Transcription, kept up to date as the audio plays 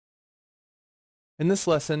In this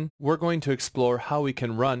lesson, we're going to explore how we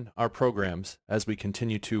can run our programs as we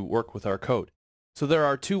continue to work with our code. So there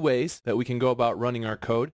are two ways that we can go about running our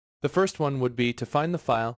code. The first one would be to find the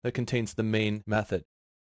file that contains the main method.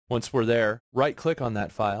 Once we're there, right-click on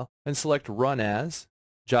that file and select Run As,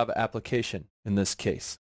 Java Application in this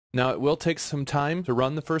case. Now it will take some time to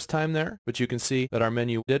run the first time there, but you can see that our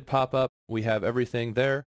menu did pop up. We have everything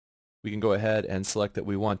there. We can go ahead and select that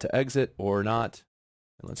we want to exit or not.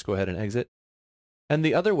 And let's go ahead and exit. And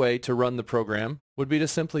the other way to run the program would be to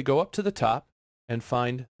simply go up to the top and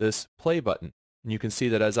find this play button. And you can see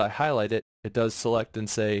that as I highlight it, it does select and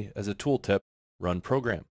say as a tooltip, Run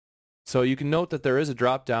Program. So you can note that there is a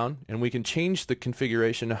drop down and we can change the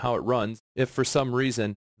configuration of how it runs if for some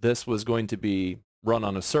reason this was going to be run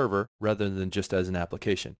on a server rather than just as an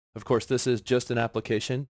application. Of course, this is just an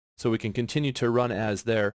application, so we can continue to run as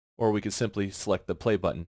there, or we could simply select the play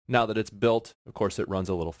button. Now that it's built, of course, it runs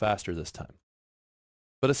a little faster this time.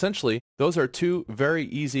 But essentially, those are two very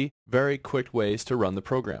easy, very quick ways to run the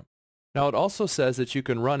program. Now it also says that you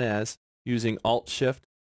can run as using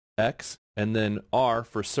Alt-Shift-X and then R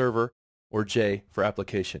for server or J for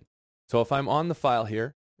application. So if I'm on the file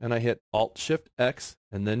here and I hit Alt-Shift-X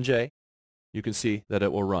and then J, you can see that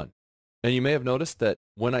it will run. And you may have noticed that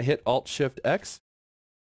when I hit Alt-Shift-X,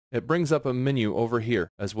 it brings up a menu over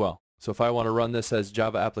here as well. So if I want to run this as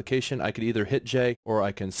Java application, I could either hit J or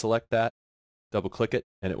I can select that, double-click it,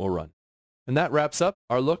 and it will run. And that wraps up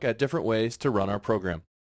our look at different ways to run our program.